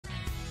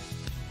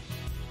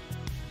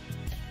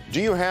Do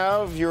you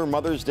have your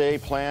Mother's Day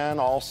plan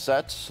all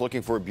set?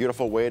 Looking for a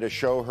beautiful way to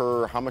show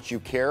her how much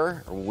you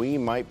care? We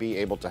might be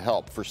able to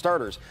help. For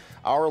starters,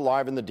 our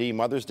Live in the D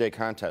Mother's Day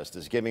contest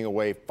is giving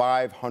away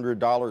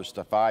 $500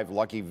 to 5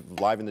 lucky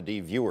Live in the D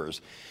viewers.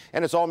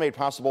 And it's all made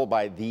possible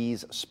by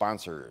these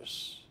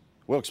sponsors.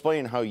 We'll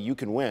explain how you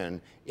can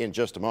win in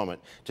just a moment.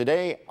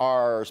 Today,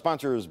 our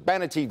sponsors,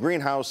 Banotai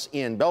Greenhouse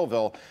in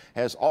Belleville,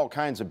 has all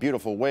kinds of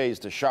beautiful ways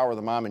to shower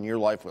the mom in your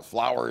life with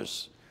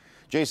flowers.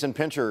 Jason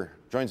Pincher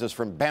joins us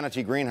from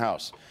Banotai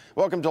Greenhouse.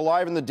 Welcome to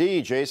Live in the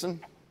D, Jason.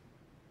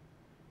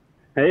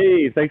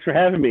 Hey, thanks for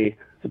having me.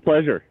 It's a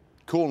pleasure.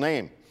 Cool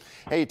name.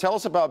 Hey, tell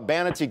us about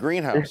Banotai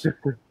Greenhouse.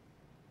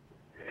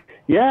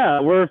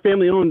 Yeah, we're a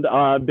family-owned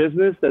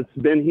business that's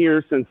been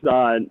here since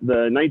the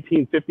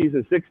 1950s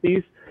and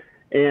 60s.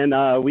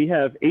 And we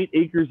have 8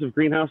 acres of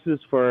greenhouses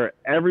for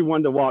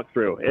everyone to walk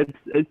through.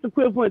 It's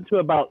equivalent to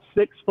about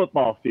 6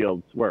 football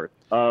fields worth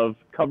of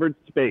covered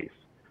space.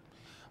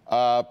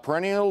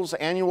 Perennials,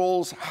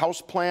 annuals,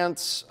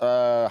 houseplants,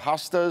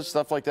 hostas,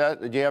 stuff like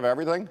that. Do you have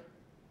everything?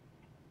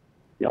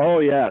 Oh,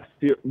 yes.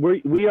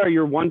 We are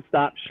your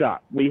one-stop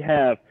shop. We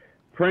have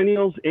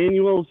perennials,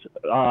 annuals,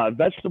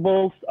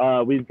 vegetables.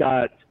 We've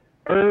got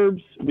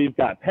herbs. We've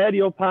got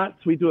patio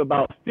pots. We do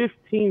about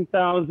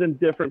 15,000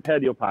 different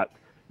patio pots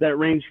that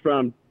range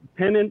from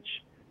 10-inch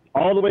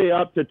all the way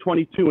up to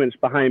 22-inch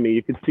behind me.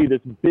 You can see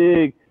this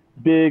big,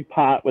 big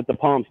pot with the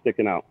palm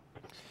sticking out.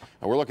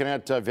 And we're looking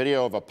at a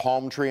video of a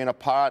palm tree in a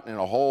pot and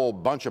a whole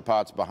bunch of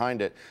pots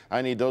behind it.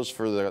 I need those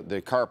for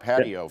the car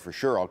patio for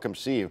sure. I'll come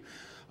see you.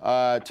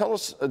 Tell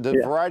us the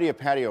variety of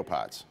patio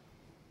pots.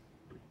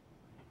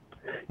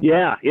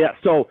 Yeah.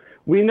 So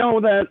we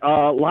know that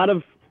a lot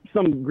of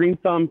some green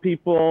thumb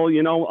people,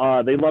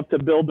 they love to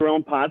build their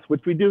own pots,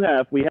 which we do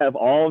have. We have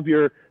all of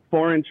your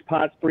 4-inch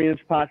pots,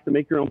 3-inch pots to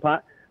make your own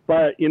pot.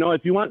 But,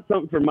 if you want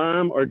something for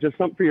mom or just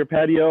something for your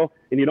patio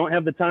and you don't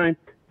have the time,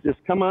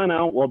 just come on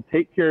out. We'll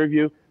take care of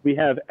you. We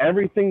have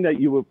everything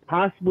that you would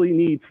possibly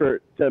need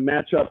to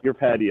match up your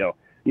patio.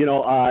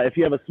 If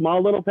you have a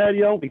small little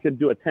patio, we could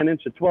do a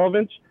 10-inch, a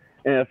 12-inch.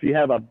 And if you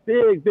have a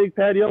big, big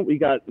patio, we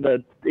got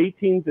the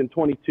 18s and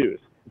 22s.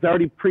 It's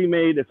already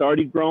pre-made. It's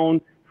already grown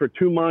for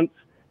 2 months,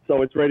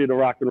 so it's ready to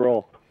rock and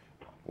roll.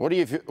 What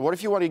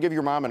if you want to give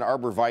your mom an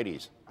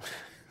arborvitae?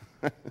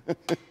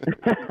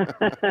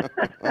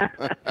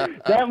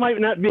 That might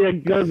not be a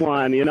good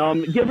one.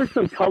 Give her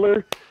some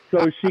color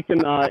so she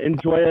can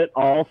enjoy it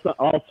all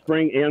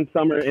spring and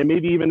summer, and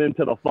maybe even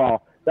into the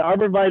fall. The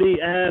arborvitae,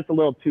 it's a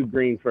little too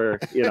green for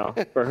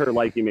for her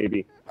liking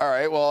maybe. All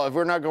right. Well, if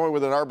we're not going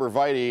with an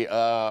arborvitae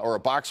or a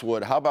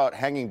boxwood, how about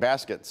hanging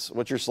baskets?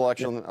 What's your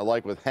selection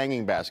like with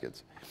hanging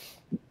baskets?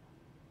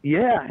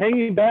 Yeah,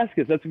 hanging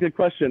baskets. That's a good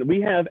question.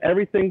 We have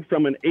everything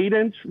from an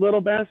 8-inch little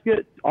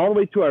basket all the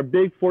way to our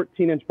big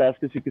 14-inch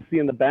baskets you can see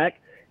in the back.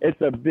 It's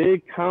a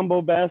big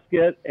combo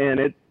basket, and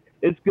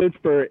it's good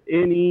for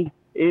any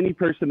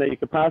person that you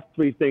could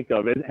possibly think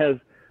of. It has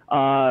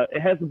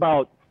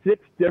about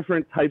 6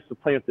 different types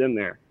of plants in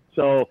there,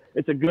 so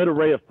it's a good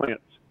array of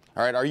plants.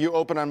 All right. Are you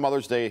open on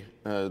Mother's Day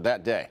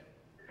that day?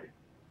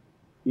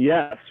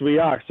 Yes, we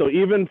are. So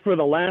even for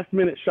the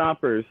last-minute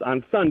shoppers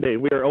on Sunday,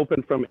 we are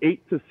open from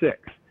 8 to 6.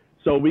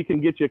 So we can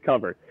get you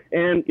covered.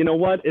 And you know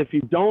what? If you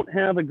don't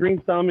have a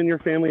green thumb in your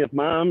family, if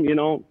mom,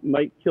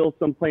 might kill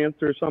some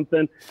plants or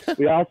something,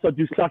 we also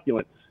do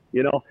succulents.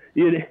 You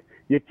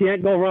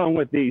can't go wrong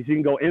with these. You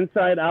can go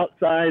inside,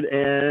 outside,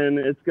 and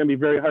it's going to be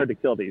very hard to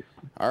kill these.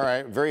 All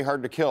right. Very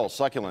hard to kill.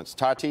 Succulents.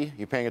 Tati,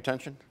 you paying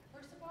attention?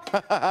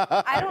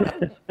 I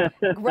don't.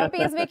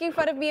 Grumpy is making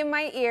fun of me in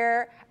my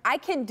ear. I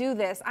can do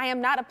this. I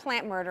am not a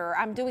plant murderer.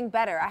 I'm doing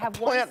better. I have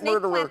one snake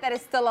plant that is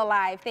still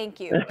alive. Thank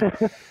you.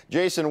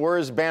 Jason, where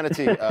is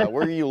Banotai?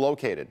 Where are you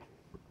located?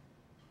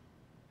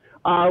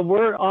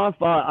 We're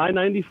off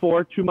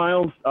I-94, 2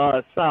 miles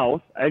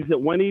south, exit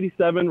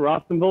 187,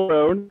 Rostonville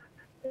Road.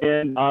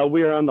 And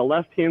we are on the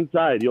left-hand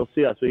side. You'll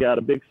see us. We got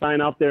a big sign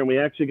out there, and we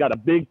actually got a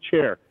big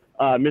chair,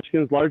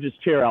 Michigan's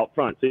largest chair out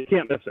front, so you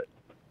can't miss it.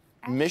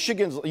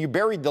 You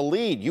buried the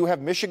lead. You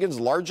have Michigan's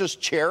largest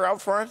chair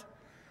out front?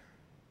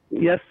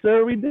 Yes,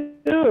 sir, we do.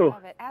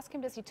 Love it. Ask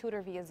him, does he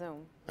tutor via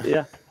Zoom?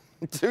 Yeah.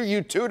 Do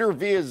you tutor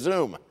via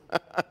Zoom?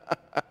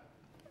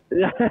 I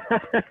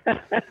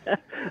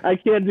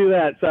can't do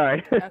that,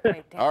 sorry.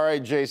 Okay, all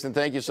right, Jason,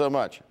 thank you so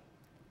much.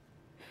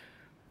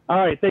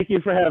 All right, thank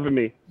you for having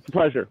me. It's a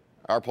pleasure.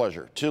 Our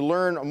pleasure. To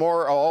learn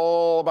more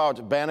all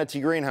about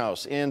Banotai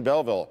Greenhouse in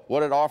Belleville,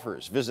 what it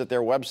offers, visit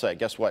their website.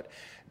 Guess what?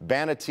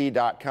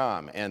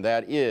 Banotai.com, and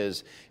that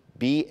is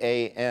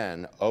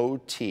Banotai.com.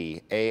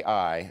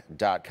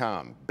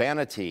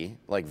 Banotai,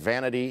 like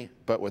vanity,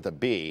 but with a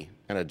B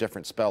and a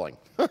different spelling.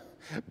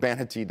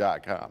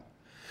 Banotai.com.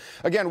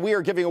 Again, we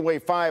are giving away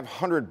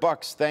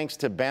 $500 thanks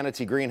to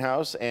Banotai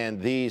Greenhouse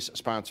and these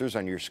sponsors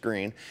on your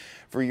screen.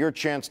 For your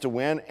chance to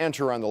win,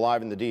 enter on the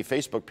Live in the D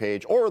Facebook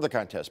page or the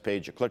contest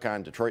page. You click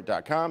on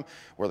Detroit.com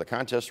where the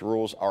contest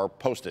rules are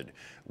posted.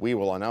 We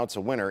will announce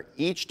a winner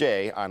each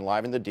day on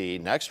Live in the D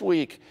next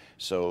week,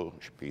 so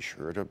be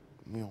sure to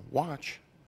watch.